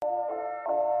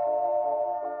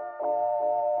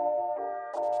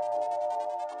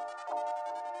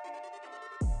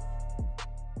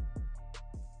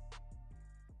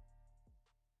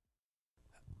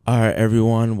All right,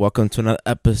 everyone. Welcome to another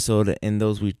episode of In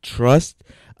Those We Trust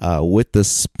with the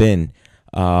Spin.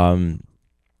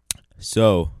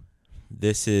 So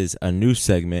this is a new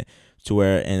segment to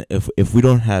where, and if we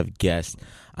don't have guests,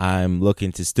 I'm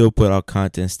looking to still put out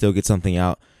content, still get something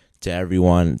out to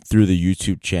everyone through the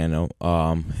YouTube channel.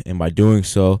 And by doing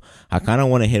so, I kind of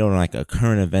want to hit on like a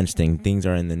current events thing. Things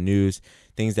are in the news,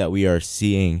 things that we are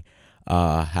seeing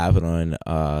happen on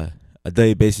a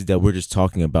daily basis that we're just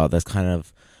talking about. That's kind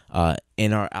of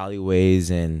in our alleyways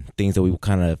and things that we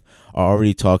kind of are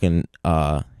already talking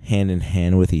hand in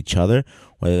hand with each other,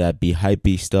 whether that be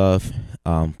hypey stuff,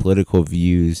 political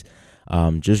views,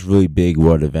 just really big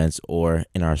world events or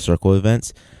in our circle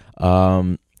events.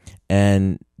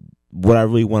 And what I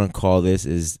really want to call this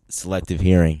is selective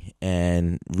hearing.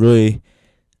 And really,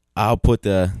 I'll put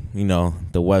the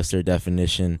Webster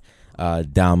definition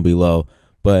down below.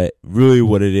 But really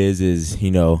what it is,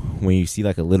 when you see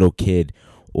like a little kid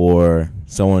or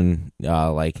someone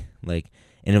like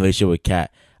in a relationship with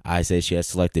Kat, I say she has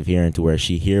selective hearing, to where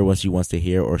she hears what she wants to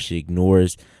hear, or she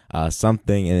ignores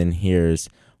something and then hears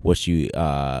what she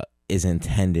is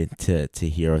intended to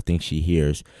hear or thinks she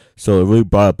hears. So it really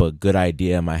brought up a good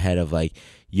idea in my head of like,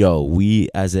 yo, we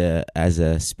as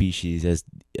a species,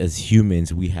 as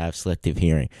humans, we have selective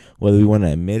hearing, whether we want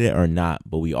to admit it or not,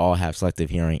 but we all have selective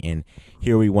hearing. And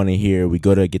here we want to hear, we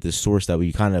go to get the source that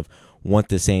we kind of want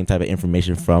the same type of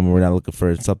information from. We're not looking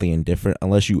for something indifferent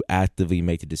unless you actively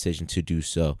make the decision to do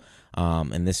so.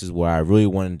 And this is where I really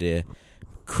wanted to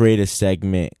create a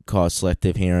segment called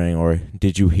Selective Hearing, or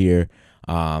Did You Hear?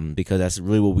 Because that's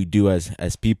really what we do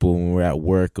as people when we're at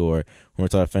work or when we're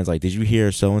talking to friends, like, did you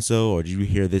hear so-and-so, or did you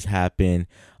hear this happen?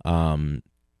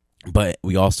 But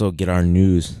we also get our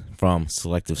news from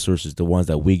selective sources, the ones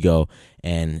that we go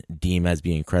and deem as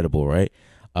being credible, right?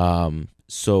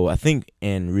 So I think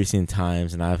in recent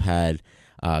times, and I've had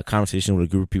a conversation with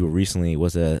a group of people recently,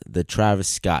 was the Travis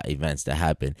Scott events that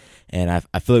happened. And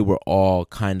I feel like we're all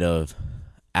kind of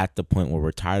at the point where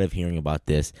we're tired of hearing about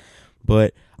this.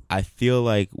 But I feel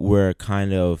like we're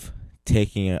kind of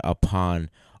taking it upon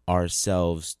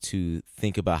ourselves to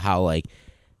think about how, like,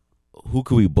 who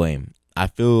could we blame? I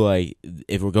feel like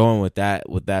if we're going with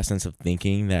that sense of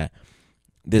thinking that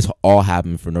this all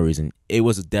happened for no reason, it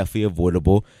was definitely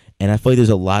avoidable. And I feel like there's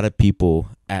a lot of people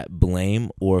at blame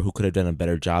or who could have done a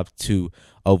better job to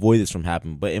avoid this from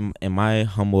happening. But in my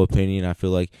humble opinion, I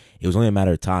feel like it was only a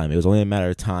matter of time. It was only a matter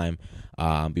of time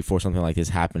before something like this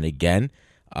happened again.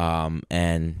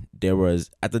 And there was,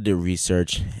 after the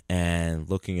research and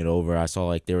looking it over, I saw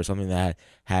like there was something that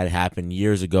had happened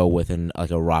years ago within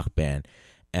like a rock band.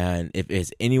 And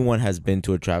if anyone has been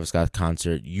to a Travis Scott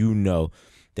concert, you know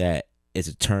that it's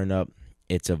a turn up,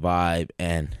 it's a vibe,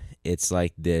 and it's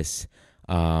like this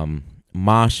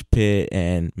mosh pit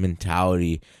and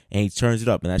mentality, and he turns it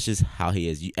up, and that's just how he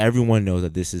is. Everyone knows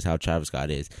that this is how Travis Scott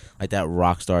is, like that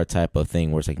rock star type of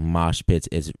thing where it's like mosh pits,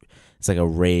 it's like a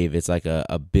rave, it's like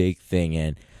a big thing.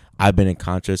 And I've been in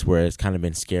concerts where it's kind of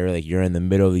been scary, like you're in the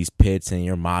middle of these pits and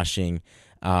you're moshing,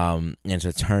 and it's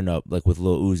a turn up, like with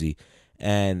Lil Uzi.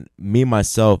 And me,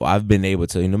 myself, I've been able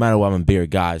to, no matter what, I'm a bigger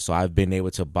guy, so I've been able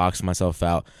to box myself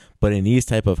out. But in these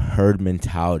type of herd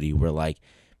mentality where, like,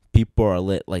 people are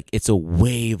lit, like, it's a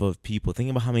wave of people.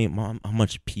 Think about how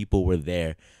much people were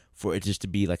there for it just to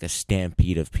be, like, a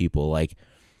stampede of people. Like,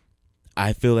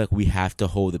 I feel like we have to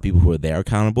hold the people who are there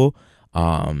accountable,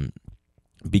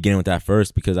 beginning with that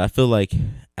first, because I feel like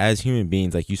as human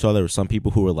beings, like, you saw there were some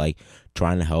people who were, like,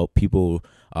 trying to help people,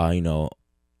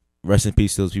 rest in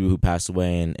peace to those people who passed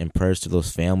away, and prayers to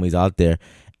those families out there.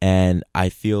 And I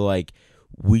feel like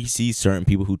we see certain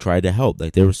people who tried to help.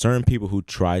 Like, there were certain people who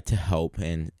tried to help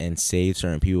and save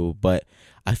certain people. But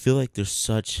I feel like there's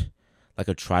such like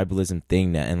a tribalism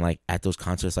thing that, and like at those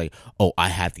concerts, like, oh, I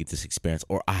have to get this experience,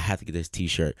 or I have to get this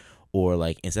t-shirt, or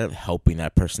like instead of helping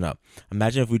that person up.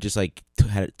 Imagine if we just like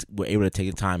were able to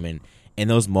take the time, and in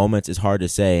those moments, it's hard to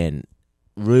say. And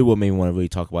really what made me want to really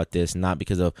talk about this, not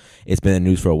because of it's been in the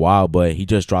news for a while, but he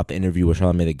just dropped the interview with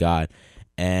Charlamagne the God,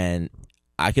 and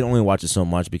I can only watch it so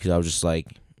much because I was just like,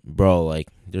 bro, like,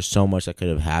 there's so much that could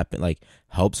have happened, like,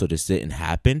 help so to sit and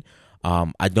happen.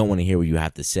 I don't want to hear what you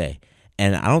have to say.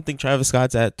 And I don't think Travis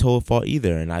Scott's at total fault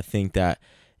either, and I think that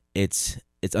it's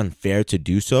unfair to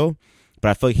do so, but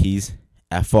I feel like he's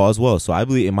at fault as well. So I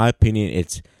believe, in my opinion,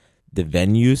 it's the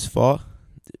venue's fault,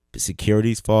 the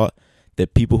security's fault, the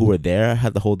people who were there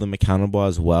had to hold them accountable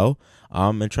as well,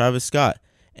 and Travis Scott.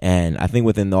 And I think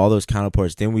within all those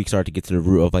counterparts, then we start to get to the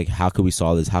root of, like, how could we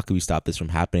solve this? How could we stop this from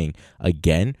happening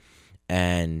again?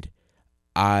 And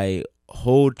I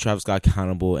hold Travis Scott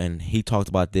accountable, and he talked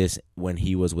about this when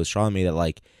he was with Charlamagne, that,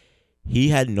 like, he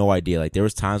had no idea. Like, there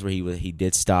was times where he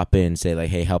did stop in and say like,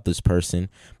 "Hey, help this person,"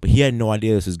 but he had no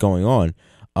idea this was going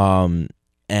on.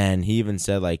 And he even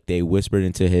said like they whispered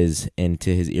into his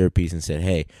earpiece and said,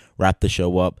 "Hey, wrap the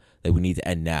show up. Like, we need to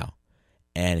end now."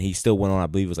 And he still went on. I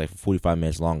believe it was like for 45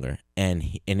 minutes longer.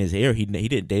 And in his ear, he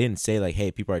didn't. They didn't say like,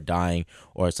 "Hey, people are dying,"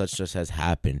 or such has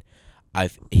happened.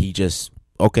 He just,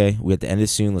 okay, we have to end it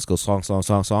soon. Let's go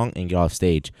song, and get off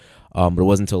stage. But it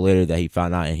wasn't until later that he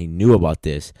found out and he knew about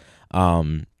this.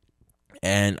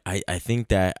 And I think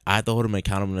that I have to hold him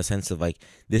accountable in the sense of like,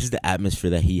 this is the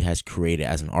atmosphere that he has created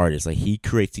as an artist. Like, he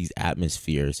creates these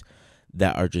atmospheres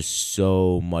that are just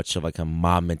so much of like a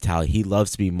mob mentality. He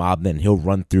loves to be mobbed in. He'll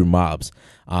run through mobs,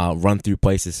 run through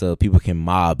places so people can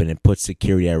mob, and it puts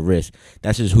security at risk.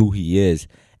 That's just who he is.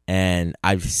 And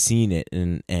I've seen it,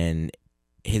 and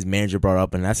his manager brought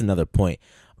up, and that's another point.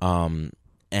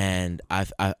 And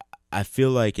I feel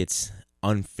like it's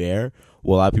unfair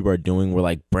what a lot of people are doing. We're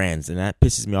like brands, and that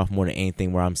pisses me off more than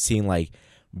anything, where I'm seeing like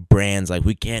brands like,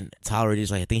 we can't tolerate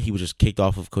this. Like, I think he was just kicked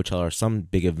off of Coachella or some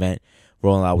big event,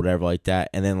 rolling out whatever like that,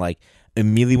 and then like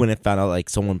immediately when it found out like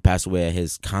someone passed away at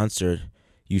his concert,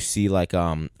 you see like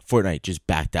Fortnite just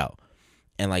backed out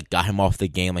and like got him off the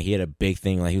game. Like, he had a big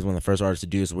thing, like he was one of the first artists to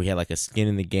do this, where he had like a skin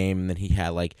in the game, and then he had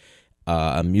like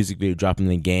a music video dropping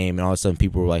in the game, and all of a sudden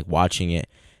people were like watching it.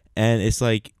 And it's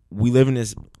like, we live in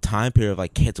this time period of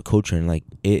like cancel culture, and like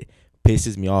it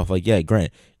pisses me off. Like, yeah,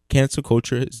 granted, cancel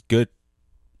culture is good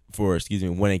for,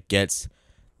 when it gets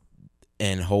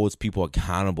and holds people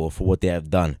accountable for what they have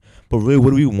done. But really,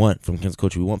 what do we want from cancel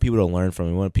culture? We want people to learn from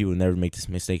it. We want people to never make this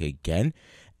mistake again.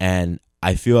 And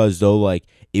I feel as though like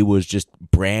it was just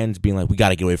brands being like, we got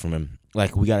to get away from him.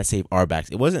 Like, we got to save our backs.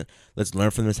 It wasn't, let's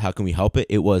learn from this, how can we help it?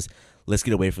 It was, let's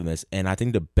get away from this. And I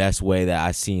think the best way that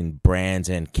I've seen brands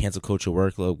and cancel culture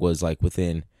work was like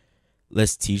within,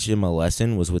 let's teach him a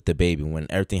lesson, was with DaBaby. When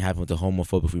everything happened with the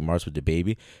homophobic remarks with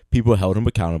DaBaby, people held him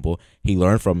accountable. He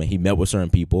learned from it. He met with certain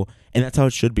people, and that's how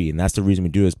it should be. And that's the reason we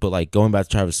do this. But like, going back to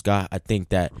Travis Scott, I think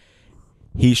that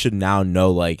he should now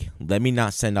know, like, let me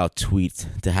not send out tweets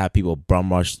to have people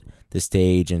bum rush the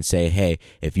stage and say, hey,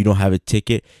 if you don't have a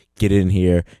ticket, get in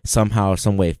here somehow,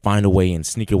 some way, find a way in,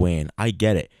 sneak your way in. I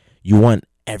get it. You want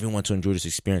everyone to enjoy this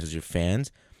experience as your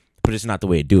fans, but it's not the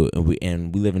way to do it.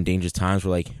 And we live in dangerous times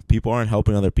where like people aren't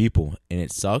helping other people, and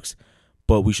it sucks,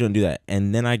 but we shouldn't do that.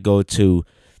 And then I go to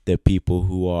the people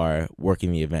who are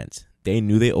working the events. They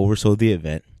knew they oversold the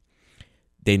event.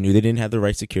 They knew they didn't have the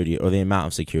right security or the amount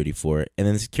of security for it. And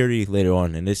then the security later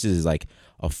on, and this is like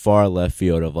a far left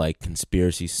field of like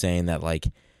conspiracy, saying that like,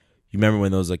 you remember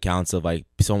when those accounts of like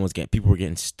people were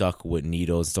getting stuck with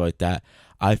needles and stuff like that.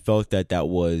 I felt that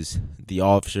was the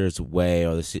officer's way,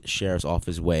 or the sheriff's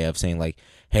office way of saying like,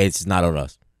 hey, this is not on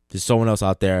us. There's someone else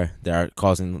out there that are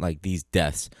causing like these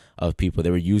deaths of people.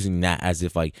 They were using that as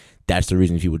if like that's the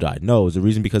reason people died. No, it was the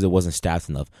reason because it wasn't staffed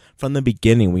enough. From the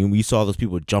beginning, when we saw those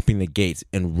people jumping the gates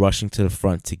and rushing to the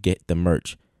front to get the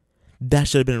merch, that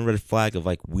should have been a red flag of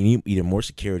like, we need either more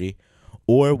security,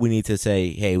 or we need to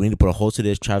say, hey, we need to put a hold to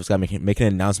this. Travis Scott make an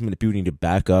announcement that people need to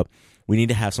back up. We need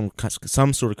to have some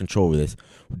sort of control over this.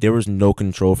 There was no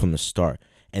control from the start.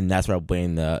 And that's where I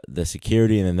blame the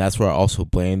security, and then that's where I also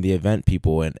blame the event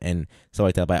people and stuff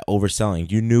like that by overselling.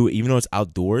 You knew, even though it's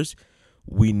outdoors,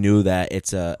 we knew that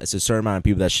it's a certain amount of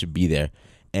people that should be there.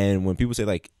 And when people say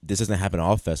like, this doesn't happen at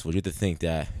all festivals, you have to think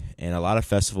that in a lot of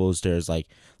festivals, there's like,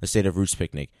 let's say the Roots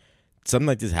Picnic. Something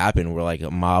like this happened where like a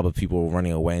mob of people were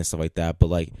running away and stuff like that, but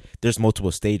like there's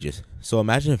multiple stages. So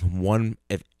imagine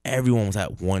if everyone was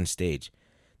at one stage,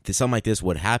 something like this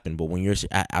would happen. But when you're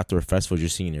after a festival, you're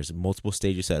seeing there's multiple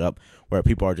stages set up where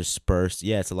people are dispersed.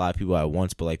 Yeah, it's a lot of people at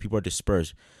once, but like people are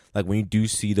dispersed. Like when you do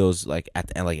see those like at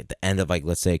the end of like,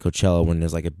 let's say Coachella, when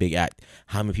there's like a big act,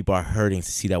 how many people are hurting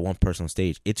to see that one person on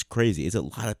stage? It's crazy. It's a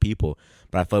lot of people.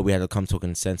 But I feel like we had to come to a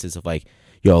consensus of like,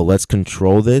 yo, let's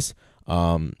control this.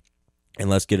 And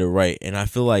let's get it right. And I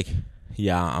feel like,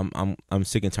 yeah, I'm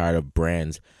sick and tired of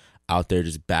brands out there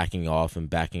just backing off and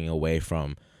backing away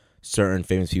from certain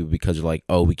famous people because they're like,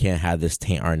 oh, we can't have this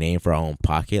taint our name for our own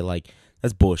pocket. Like,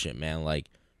 that's bullshit, man. Like,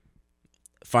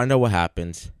 find out what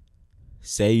happens.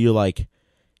 Say you're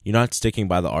not sticking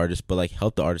by the artist, but like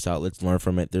help the artist out. Let's learn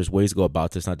from it. There's ways to go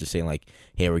about this. Not just saying like,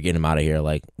 hey, we're getting him out of here.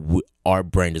 Like, our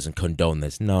brand doesn't condone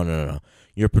this. No.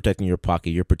 You're protecting your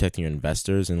pocket. You're protecting your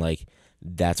investors, and like,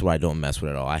 that's what I don't mess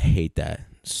with at all. I hate that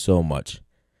so much.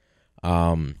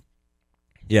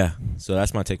 Yeah. So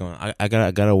that's my take on it. I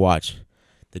gotta watch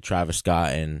the Travis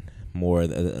Scott and more,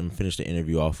 and finish the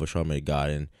interview off with Charlamagne God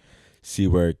and see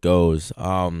where it goes.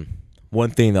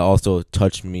 One thing that also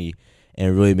touched me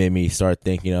and really made me start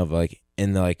thinking of like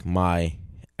in like my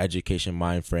education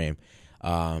mind frame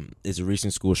is a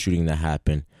recent school shooting that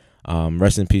happened.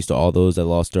 Rest in peace to all those that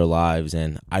lost their lives.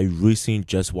 And I recently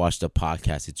just watched a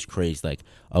podcast. It's crazy, like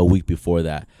a week before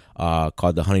that,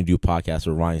 called the Honeydew Podcast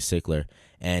with Ryan Sickler.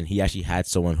 And he actually had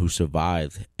someone who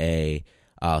survived a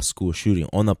school shooting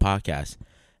on the podcast.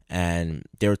 And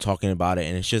they were talking about it.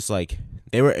 And it's just like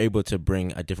they were able to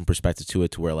bring a different perspective to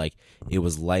it, to where like it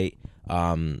was light.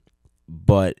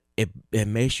 But it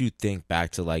makes you think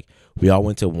back to like we all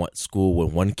went to one school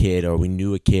with one kid, or we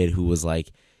knew a kid who was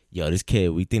like, yo, this kid,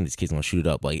 we think this kid's gonna shoot it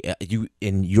up. Like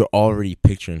you're already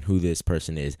picturing who this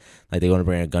person is. Like they're gonna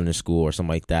bring a gun to school or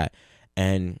something like that.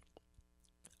 And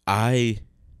I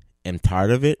am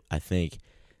tired of it. I think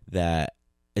that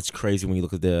it's crazy when you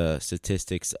look at the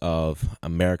statistics of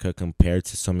America compared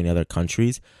to so many other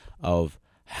countries, of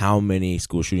how many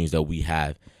school shootings that we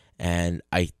have. And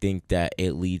I think that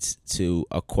it leads to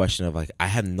a question of like, I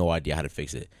have no idea how to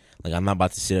fix it. Like I'm not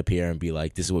about to sit up here and be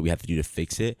like, this is what we have to do to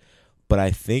fix it. But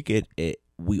I think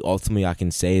we ultimately, I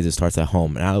can say, is it starts at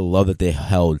home. And I love that they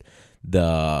held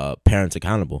the parents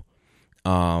accountable.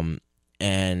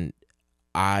 And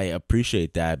I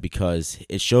appreciate that, because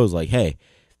it shows like, hey,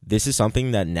 this is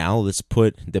something that now let's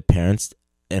put the parents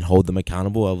and hold them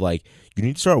accountable of like, you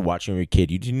need to start watching your kid.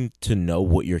 You need to know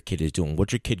what your kid is doing,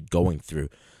 what your kid going through.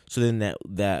 So then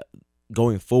that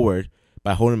going forward,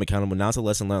 by holding them accountable, now it's a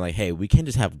lesson learned. Like, hey, we can't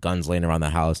just have guns laying around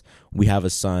the house. We have a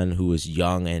son who is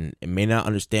young and may not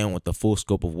understand what the full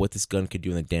scope of what this gun could do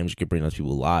and the damage it could bring to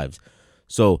people's lives.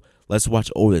 So let's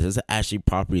watch over this. Let's actually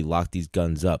properly lock these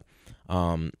guns up.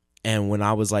 And when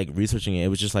I was like researching it, it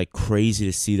was just like crazy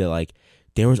to see that like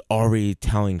there was already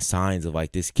telling signs of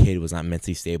like this kid was not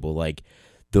mentally stable. Like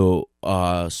the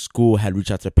school had reached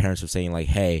out to parents of saying like,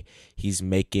 hey, he's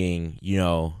making,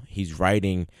 he's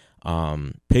writing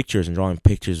pictures and drawing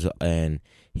pictures, and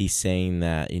he's saying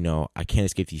that, I can't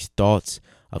escape these thoughts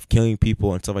of killing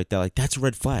people and stuff like that. Like that's a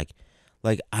red flag.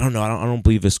 Like, I don't know. I don't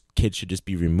believe this kid should just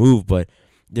be removed, but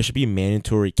there should be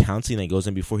mandatory counseling that goes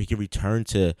in before he can return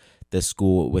to the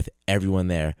school with everyone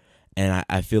there. And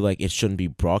I feel like it shouldn't be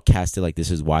broadcasted like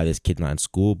this is why this kid's not in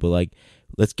school, but like,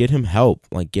 let's get him help,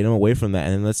 like get him away from that.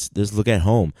 And then let's look at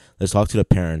home. Let's talk to the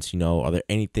parents. Is there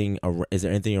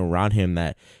anything around him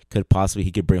that could possibly,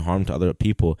 he could bring harm to other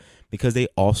people? Because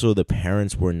the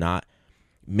parents were not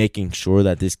making sure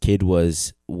that this kid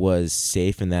was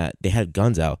safe and that they had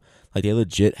guns out. Like they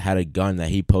legit had a gun that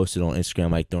he posted on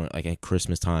Instagram, like during like at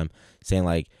Christmas time, saying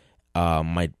like,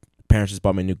 my parents just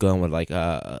bought me a new gun with like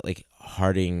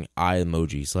hearting eye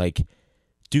emojis. Like,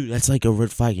 dude, that's like a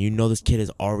red flag. This kid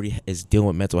is dealing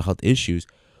with mental health issues.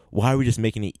 Why are we just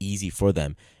making it easy for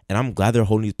them? And I'm glad they're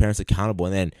holding these parents accountable.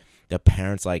 And then the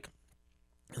parents like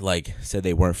said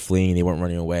they weren't fleeing, they weren't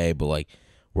running away, but like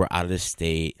were out of the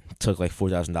state, took like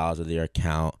 $4,000 of their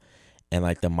account. And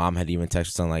like the mom had even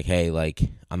texted something like, hey, like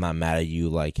I'm not mad at you.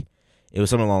 Like it was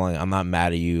something along like, I'm not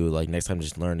mad at you. Like next time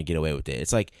just learn to get away with it.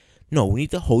 It's like, no, we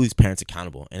need to hold these parents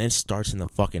accountable. And it starts in the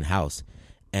fucking house.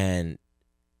 And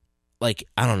like,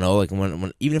 I don't know, like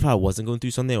when even if I wasn't going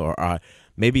through something, or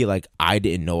maybe like I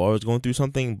didn't know I was going through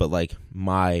something, but like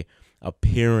my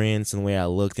appearance and the way I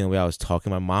looked and the way I was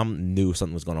talking, my mom knew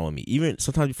something was going on with me. Even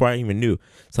sometimes before I even knew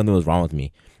something was wrong with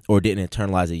me or didn't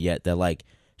internalize it yet, that like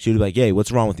she would be like, hey,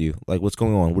 what's wrong with you? Like, what's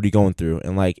going on? What are you going through?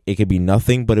 And like, it could be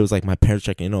nothing, but it was like my parents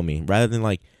checking in on me, rather than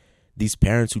like these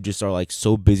parents who just are like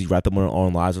so busy wrapped up in their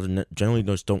own lives or generally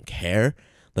just don't care.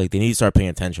 Like they need to start paying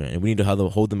attention, and we need to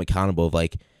hold them accountable of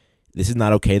like, this is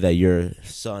not okay that your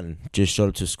son just showed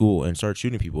up to school and started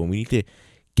shooting people, and we need to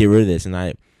get rid of this.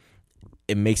 And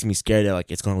it makes me scared that like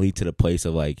it's going to lead to the place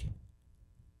of like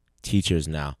teachers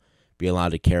now being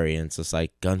allowed to carry, and it's just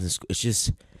like guns in school.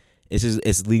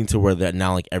 It's leading to where that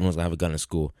now like everyone's gonna have a gun in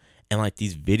school. And like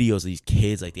these videos of these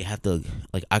kids, like they have to,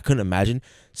 like I couldn't imagine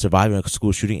surviving a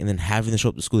school shooting and then having to show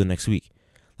up to school the next week.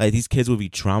 Like these kids would be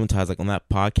traumatized. Like on that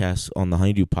podcast, on the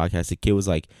Honeydew podcast, the kid was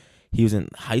like, he was in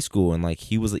high school and like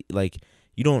he was like,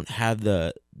 you don't have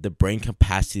the brain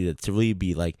capacity to really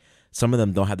be like, some of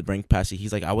them don't have the brain capacity.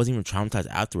 He's like, I wasn't even traumatized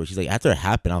afterwards. He's like, after it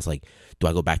happened, I was like, do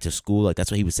I go back to school? Like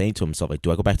that's what he was saying to himself. Like,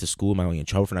 do I go back to school? Am I going in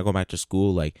trouble for not going back to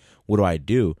school? Like, what do I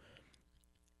do?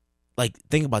 Like,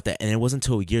 think about that. And it wasn't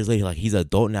until years later, like he's an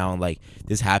adult now, and like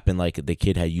this happened, like the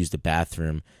kid had used the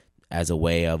bathroom as a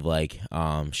way of like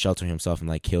sheltering himself and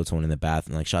like killed someone in the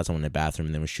bathroom, like shot someone in the bathroom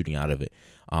and then was shooting out of it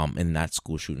in that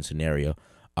school shooting scenario.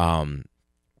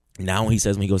 Now he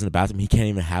says when he goes in the bathroom, he can't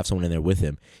even have someone in there with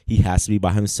him. He has to be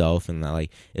by himself, and like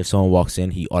if someone walks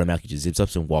in, he automatically just zips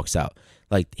up and walks out.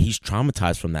 Like he's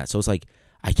traumatized from that. So it's like,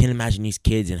 I can't imagine these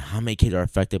kids and how many kids are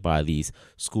affected by these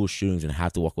school shootings and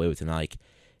have to walk away with it. And like,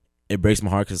 it breaks my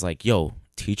heart because like, yo,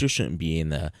 teachers shouldn't be in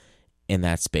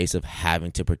that space of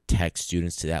having to protect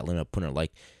students to that limit. Putting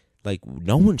like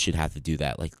no one should have to do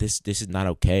that. Like this is not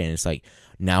okay. And it's like,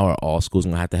 now are all schools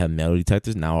gonna have to have metal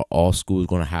detectors? Now are all schools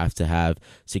gonna have to have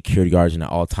security guards in at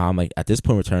all time? Like at this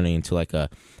point, we're turning into like a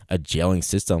jailing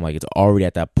system. Like it's already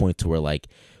at that point to where like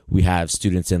we have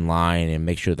students in line and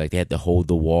make sure like they have to hold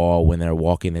the wall when they're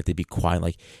walking, that they be quiet.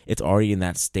 Like it's already in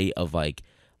that state of like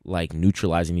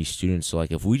neutralizing these students. So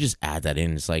like if we just add that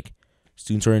in, it's like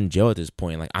students are in jail at this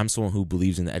point. Like I'm someone who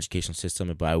believes in the educational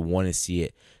system, but I want to see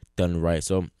it done right.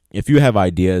 So if you have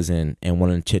ideas and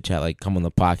want to chit chat, like come on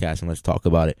the podcast and let's talk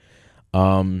about it.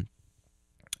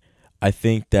 I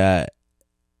think that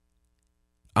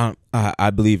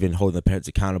I believe in holding the parents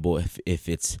accountable if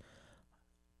it's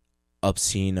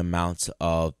obscene amounts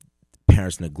of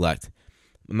parents neglect.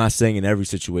 I'm not saying in every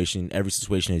situation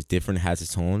is different, has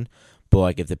its own. But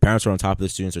like if the parents are on top of the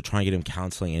students, or trying to get them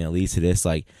counseling, and it leads to this,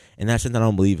 like in that sense, I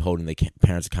don't believe holding the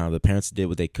parents accountable. The parents did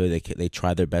what they could. They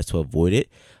tried their best to avoid it.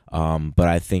 But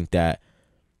I think that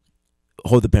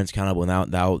hold the parents accountable,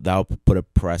 and that'll put a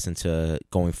press into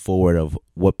going forward of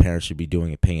what parents should be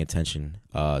doing and paying attention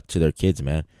to their kids,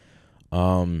 man.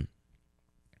 And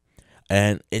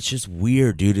it's just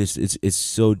weird, dude. It's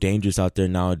so dangerous out there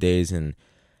nowadays, and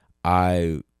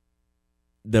the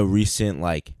recent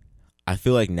like. I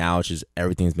feel like now it's just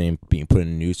everything's being put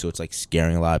in the news, so it's like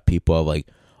scaring a lot of people of like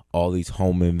all these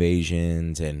home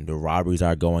invasions and the robberies that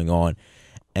are going on,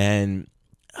 and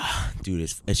dude,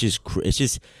 it's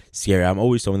just scary. I'm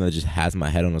always someone that just has my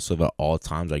head on a swivel at all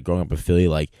times. Like growing up in Philly,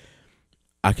 like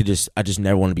I just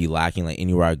never want to be lacking like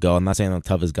anywhere I go. I'm not saying I'm the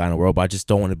toughest guy in the world, but I just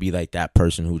don't want to be like that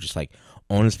person who just like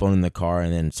on his phone in the car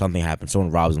and then something happens,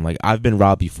 someone robs him. Like I've been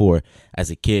robbed before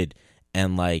as a kid,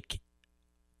 and like.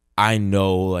 I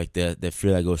know like the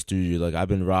fear that goes through you. Like I've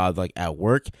been robbed like at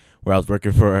work where I was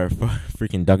working for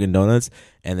freaking Dunkin' Donuts,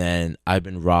 and then I've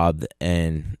been robbed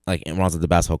and like when I was at the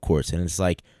basketball courts, and it's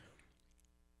like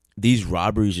these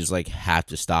robberies just like have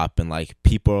to stop, and like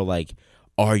people are like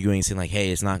arguing, saying like,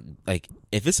 hey, it's not like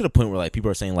if it's to the point where like people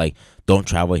are saying like don't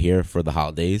travel here for the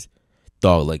holidays,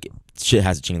 dog, like shit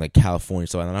has to change. Like California,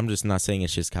 so and I'm just not saying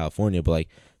it's just California, but like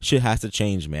shit has to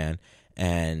change, man.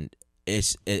 And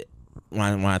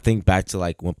when I think back to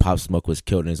like when Pop Smoke was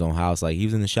killed in his own house, like he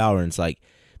was in the shower, and it's like,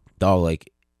 dog,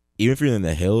 like even if you're in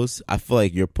the hills, I feel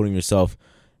like you're putting yourself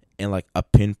in like a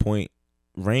pinpoint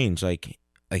range. Like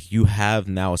you have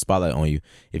now a spotlight on you.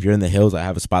 If you're in the hills, I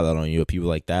have a spotlight on you. People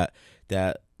like that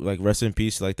like rest in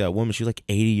peace. Like that woman, she was like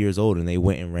 80 years old, and they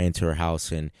went and ran to her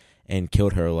house and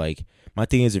killed her. Like my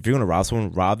thing is, if you're gonna rob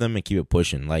someone, rob them and keep it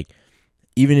pushing. Like.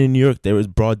 Even in New York, there was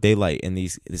broad daylight, and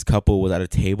this couple was at a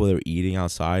table. They were eating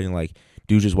outside, and like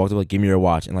dude just walked up like, "Give me your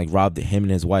watch," and like robbed him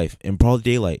and his wife in broad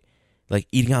daylight, like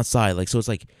eating outside. Like so, it's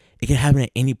like it can happen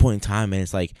at any point in time, and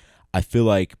it's like I feel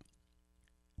like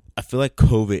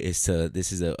COVID is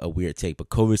this is a weird take, but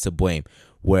COVID is to blame,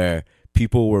 where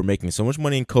people were making so much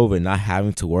money in COVID, not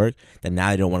having to work, that now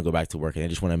they don't want to go back to work, and they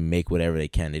just want to make whatever they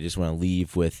can. They just want to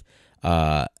leave with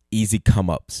easy come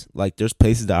ups. Like there's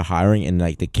places that are hiring and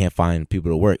like they can't find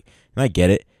people to work, and I get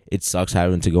it. It sucks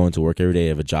having to go into work every day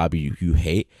of a job you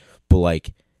hate, but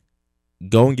like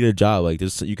go and get a job. Like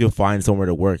you can find somewhere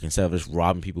to work instead of just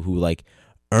robbing people who like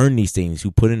earn these things,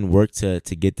 who put in work to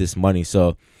get this money.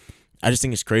 So I just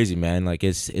think it's crazy, man. Like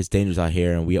it's dangerous out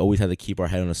here, and we always have to keep our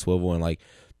head on a swivel, and like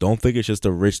don't think it's just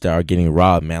the rich that are getting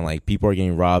robbed, man. Like people are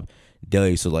getting robbed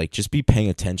daily, so like just be paying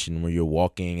attention when you're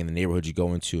walking in the neighborhood you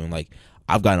go into. And like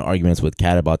I've gotten arguments with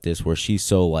Kat about this, where she's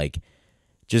so like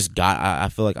just God. I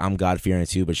feel like I'm God fearing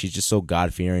too, but she's just so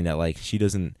God fearing that like she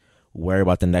doesn't worry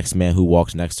about the next man who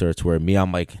walks next to her. To where me,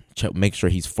 I'm like make sure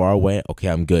he's far away. Okay,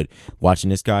 I'm good. Watching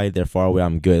this guy, they're far away.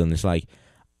 I'm good. And it's like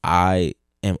I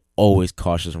am always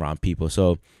cautious around people.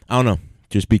 So I don't know.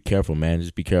 Just be careful, man.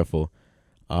 Just be careful.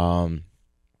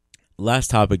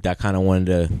 Last topic that I kind of wanted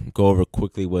to go over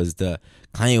quickly was the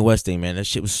Kanye West thing, man. That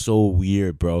shit was so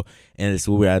weird, bro. And it's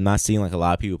weird. I'm not seeing like a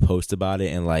lot of people post about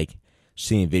it and like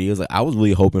seeing videos. Like I was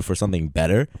really hoping for something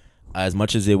better, as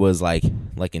much as it was like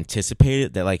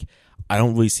anticipated. That like I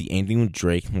don't really see anything with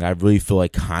Drake. Like, I really feel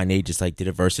like Kanye just like did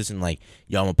a versus and like,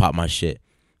 yo, I'm gonna pop my shit,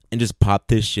 and just popped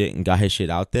his shit and got his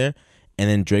shit out there. And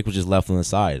then Drake was just left on the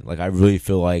side. Like I really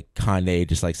feel like Kanye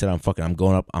just like said, I'm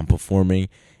going up, I'm performing,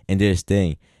 and did his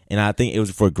thing. And I think it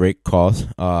was for a great cause.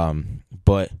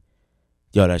 But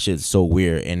yo, that shit is so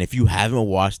weird. And if you haven't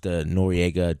watched the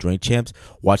Noriega Drink Champs,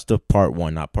 watch the part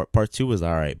one. Not part two was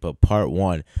all right, but part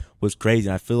one was crazy.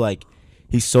 And I feel like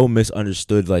he's so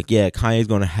misunderstood. Like, yeah, Kanye's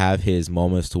gonna have his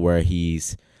moments to where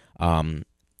he's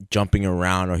jumping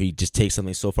around, or he just takes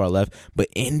something so far left. But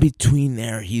in between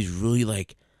there, he's really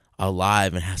like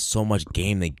alive and has so much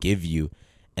game they give you.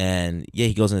 And yeah,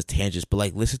 he goes on his tangents, but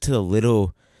like listen to the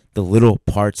little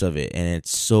parts of it, and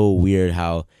it's so weird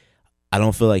how I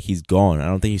don't feel like he's gone. I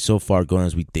don't think he's so far gone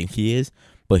as we think he is,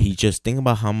 but he just think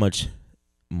about how much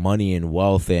money and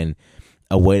wealth and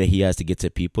a way that he has to get to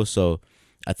people. So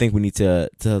I think we need to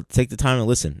take the time to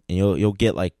listen, and you'll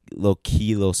get like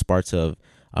little sparks of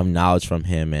knowledge from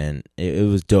him, and it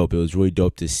was dope. It was really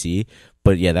dope to see.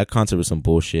 But yeah, that concert was some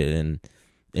bullshit. And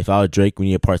if I was Drake, we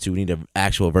need a part 2. We need an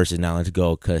actual versus now. Let's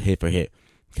go hit for hit,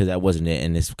 because that wasn't it.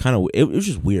 And it's kind of it was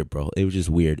just weird, bro. It was just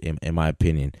weird in my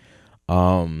opinion.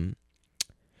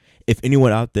 If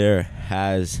anyone out there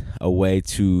has a way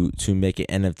to make an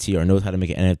NFT or knows how to make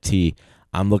an NFT,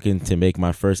 I'm looking to make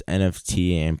my first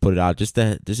NFT and put it out just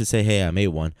to say, hey, I made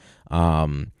one.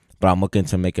 But I'm looking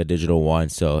to make a digital one.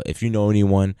 So if you know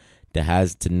anyone that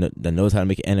that knows how to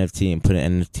make an NFT and put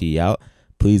an NFT out,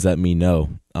 please let me know.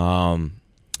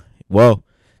 Well,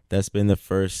 that's been the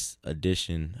first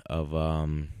edition of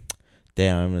I'm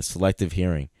a selective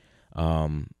hearing.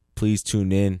 Please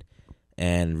tune in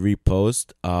and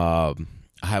repost. I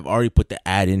have already put the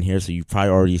ad in here, so you've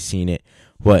probably already seen it.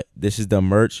 But this is the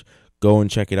merch. Go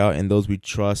and check it out. And Those We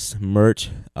Trust merch.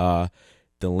 The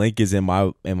link is in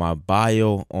my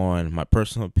bio on my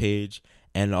personal page,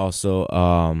 and also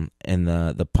in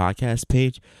the podcast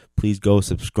page. Please go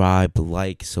subscribe,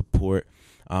 like, support.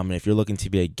 And if you're looking to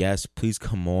be a guest, please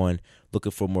come on.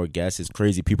 Looking for more guests. It's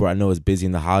crazy. People I know is busy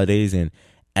in the holidays, and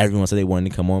everyone said they wanted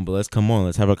to come on, but let's come on.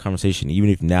 Let's have a conversation. Even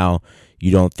if now you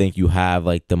don't think you have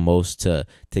like the most to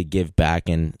give back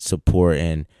and support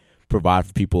and provide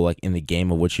for people like in the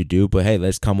game of what you do. But hey,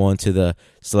 let's come on to the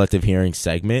selective hearing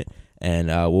segment, and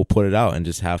we'll put it out and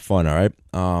just have fun. All right.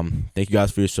 Thank you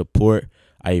guys for your support.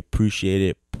 I appreciate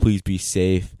it. Please be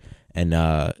safe and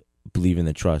believe in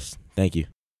the trust. Thank you.